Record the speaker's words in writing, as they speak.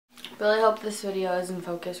Really hope this video is in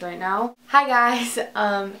focus right now. Hi guys,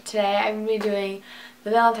 today I'm going to be doing the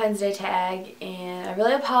Valentine's Day tag, and I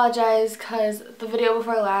really apologize because the video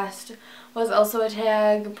before last was also a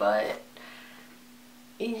tag, but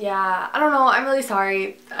yeah, I don't know, I'm really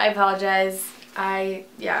sorry. I apologize. I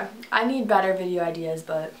need better video ideas,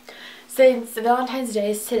 but since the Valentine's Day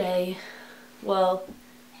is today, well,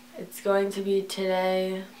 it's going to be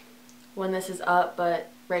today when this is up, but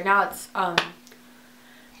right now it's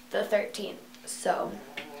the 13th, so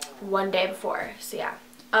one day before. So yeah,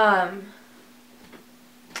 I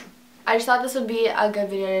just thought this would be a good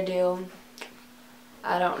video to do.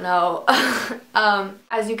 I don't know.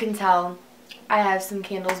 As you can tell, I have some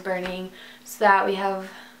candles burning so that we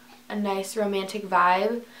have a nice romantic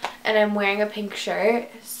vibe, and I'm wearing a pink shirt,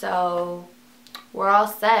 so we're all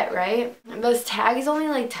set, right? This tag is only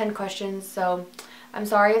like 10 questions, so I'm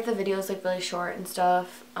sorry if the video is like really short and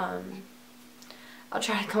stuff. I'll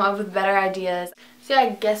try to come up with better ideas. So yeah, I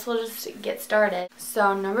guess we'll just get started.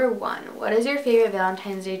 So number 1, what is your favorite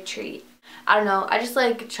Valentine's Day treat? I don't know, I just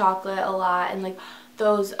like chocolate a lot, and like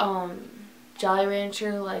those Jolly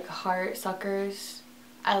Rancher like heart suckers.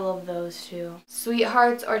 I love those too.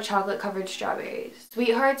 Sweethearts or chocolate covered strawberries?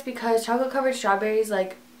 Sweethearts, because chocolate covered strawberries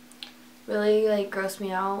like really like gross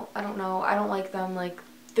me out. I don't know, I don't like them. Like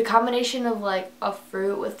the combination of like a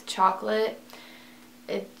fruit with chocolate,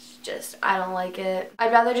 it's just, I don't like it.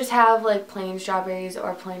 I'd rather just have like plain strawberries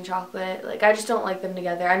or plain chocolate. Like I just don't like them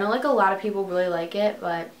together. I know like a lot of people really like it,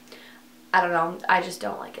 but I don't know, I just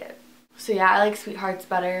don't like it. So yeah, I like sweethearts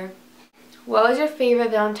better. What was your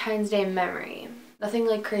favorite Valentine's Day memory? Nothing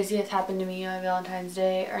like crazy has happened to me on Valentine's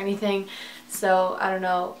Day or anything, so I don't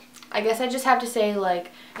know. I guess I just have to say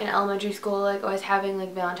like in elementary school, like always having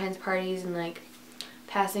like Valentine's parties and like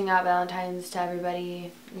passing out Valentines to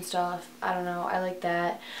everybody and stuff. I don't know, I like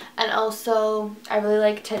that. And also, I really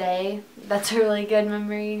like today. That's a really good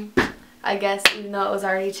memory, I guess, even though it was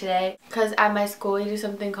already today. Because at my school, we do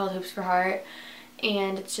something called Hoops for Heart.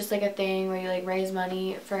 And it's just like a thing where you like raise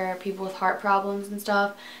money for people with heart problems and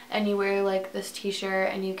stuff. And you wear like this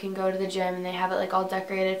t-shirt and you can go to the gym and they have it like all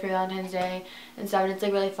decorated for Valentine's Day and stuff. And it's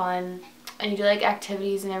like really fun. And you do like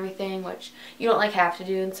activities and everything, which you don't like have to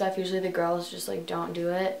do and stuff. Usually the girls just like don't do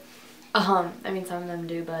it. I mean, some of them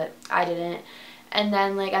do, but I didn't. And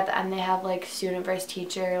then like at the end they have like student versus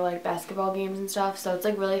teacher like basketball games and stuff, so it's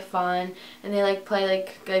like really fun, and they like play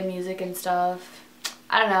like good music and stuff.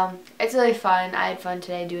 I don't know, it's really fun. I had fun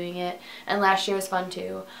today doing it, and last year was fun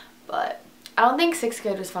too, but I don't think 6th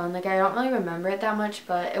grade was fun. Like I don't really remember it that much,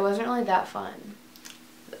 but it wasn't really that fun.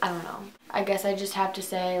 I don't know. I guess I just have to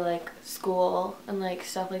say like school and like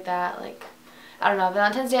stuff like that. Like I don't know,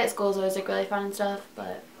 Valentine's Day at school is always like really fun and stuff,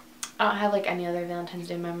 but I don't have like any other Valentine's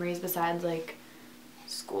Day memories besides like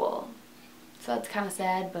school. So that's kind of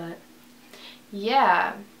sad, but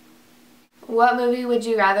yeah. What movie would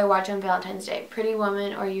you rather watch on Valentine's Day? Pretty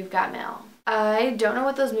Woman or You've Got Mail? I don't know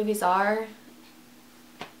what those movies are.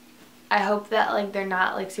 I hope that like they're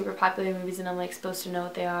not like super popular movies and I'm like supposed to know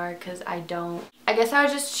what they are, because I don't. I guess I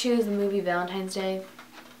would just choose the movie Valentine's Day.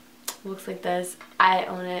 Looks like this. I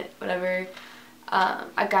own it, whatever.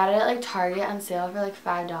 I got it at like Target on sale for like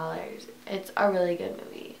 $5. It's a really good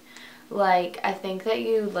movie. Like I think that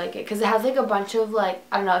you like it because it has like a bunch of like,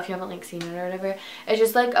 I don't know if you haven't like seen it or whatever. It's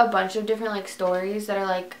just like a bunch of different like stories that are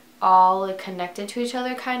like all like connected to each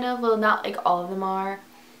other kind of. Well, not like all of them are.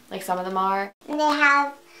 Like some of them are. And they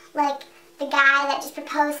have like the guy that just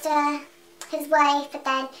proposed to his wife, but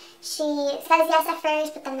then she says yes at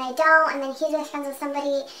first, but then they don't, and then he's just friends with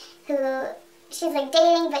somebody who she's like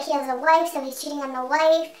dating, but he has a wife, so he's cheating on the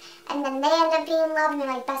wife, and then they end up being in love and they're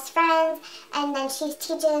like best friends, and then she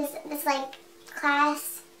teaches this like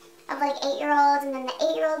class of like 8-year-olds, and then the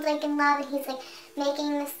 8-year-old's like in love, and he's like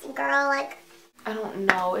making this girl like, I don't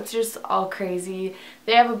know, it's just all crazy.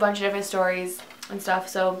 They have a bunch of different stories and stuff,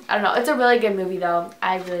 so I don't know. It's a really good movie though.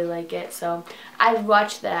 I really like it, so I'd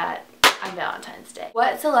watch that on Valentine's Day.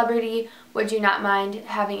 What celebrity would you not mind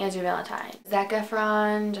having as your Valentine? Zac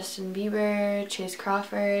Efron, Justin Bieber, Chase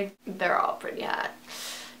Crawford. They're all pretty hot.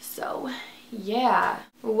 So yeah.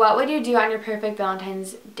 What would you do on your perfect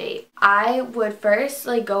Valentine's date? I would first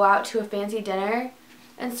like go out to a fancy dinner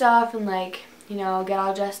and stuff, and like, you know, get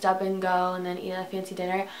all dressed up and go and then eat a fancy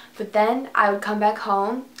dinner. But then I would come back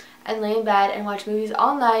home and lay in bed and watch movies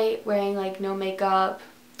all night wearing like no makeup,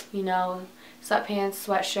 you know, sweatpants,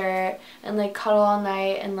 sweatshirt, and like cuddle all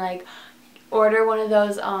night and like order one of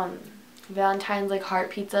those Valentine's like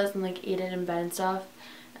heart pizzas and like eat it in bed and stuff.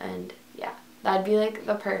 And yeah, that'd be like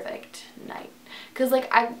the perfect night. Cause like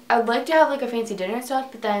I'd like to have like a fancy dinner and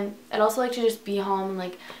stuff, but then I'd also like to just be home and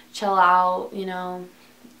like chill out, you know,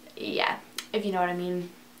 yeah, if you know what I mean.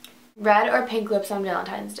 Red or pink lips on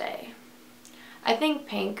Valentine's Day? I think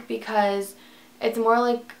pink because it's more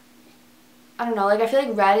like, I don't know, like I feel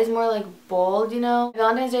like red is more like bold, you know?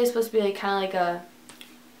 Valentine's Day is supposed to be like kind of like a,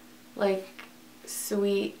 like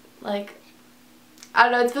sweet, like, I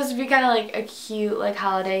don't know, it's supposed to be kind of like a cute like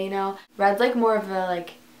holiday, you know? Red's like more of a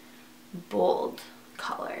like bold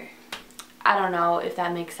color. I don't know if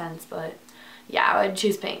that makes sense, but yeah, I would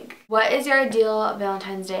choose pink. What is your ideal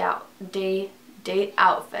Valentine's Day date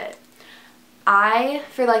outfit?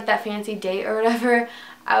 For like that fancy date or whatever,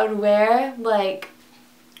 I would wear like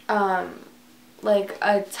a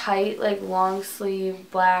tight like long sleeve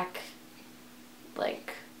black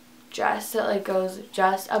like dress that like goes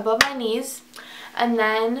just above my knees, and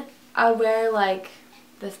then I would wear like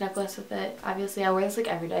this necklace with it. Obviously I wear this like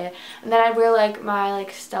every day, and then I'd wear like my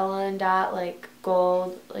like Stella and Dot like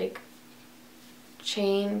gold like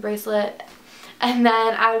chain bracelet, and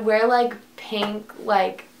then I would wear like pink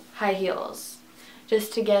like high heels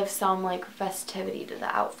just to give some like festivity to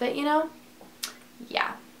the outfit, you know?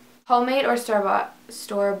 Yeah. Homemade or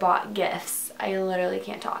store-bought gifts? I literally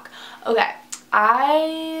can't talk. Okay,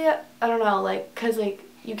 I don't know, like, cause like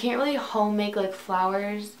you can't really home make like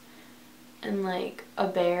flowers and like a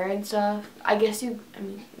bear and stuff. I guess I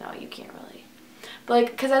mean, no, you can't really. But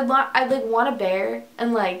like, cause I'd like want a bear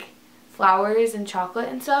and like flowers and chocolate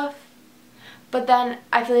and stuff. But then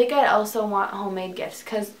I feel like I'd also want homemade gifts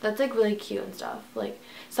because that's like really cute and stuff. Like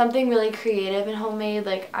something really creative and homemade,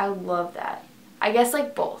 like I love that. I guess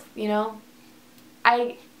like both, you know?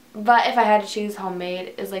 But if I had to choose,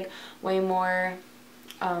 homemade is like way more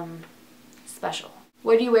special.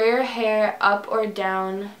 Would you wear your hair up or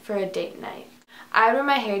down for a date night? I would wear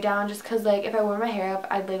my hair down just because like if I wore my hair up,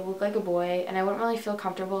 I'd like look like a boy and I wouldn't really feel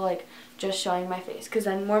comfortable like just showing my face because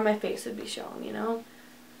then more of my face would be shown, you know?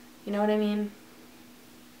 You know what I mean?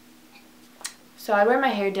 So I'd wear my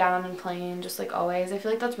hair down and plain, just like always. I feel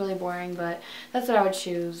like that's really boring, but that's what I would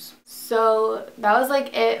choose. So that was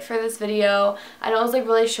like it for this video. I know it was like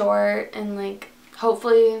really short and like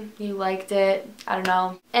hopefully you liked it. I don't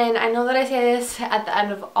know. And I know that I say this at the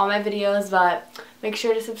end of all my videos, but make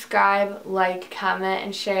sure to subscribe, like, comment,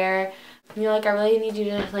 and share. You know, like I really need you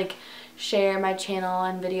to like share my channel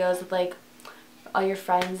and videos with like all your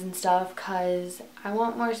friends and stuff because I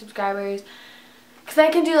want more subscribers. Because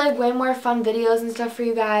I can do like way more fun videos and stuff for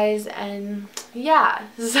you guys, and yeah,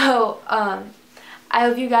 so I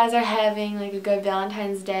hope you guys are having like a good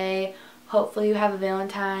Valentine's Day. Hopefully you have a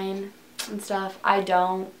Valentine and stuff. I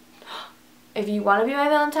don't. If you want to be my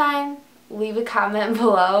Valentine, leave a comment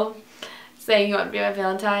below saying you want to be my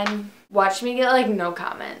Valentine. Watch me get like no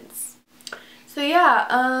comments. So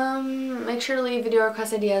yeah, make sure to leave video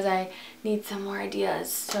request ideas. I need some more ideas.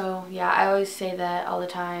 So yeah, I always say that all the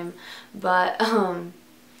time, but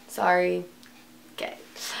sorry. Okay,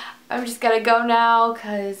 I'm just gonna go now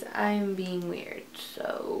because I'm being weird.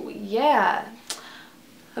 So yeah,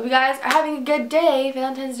 hope you guys are having a good day,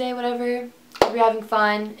 Valentine's Day, whatever. Hope you're having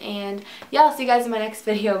fun, and yeah, I'll see you guys in my next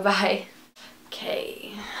video. Bye.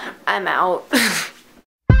 Okay, I'm out.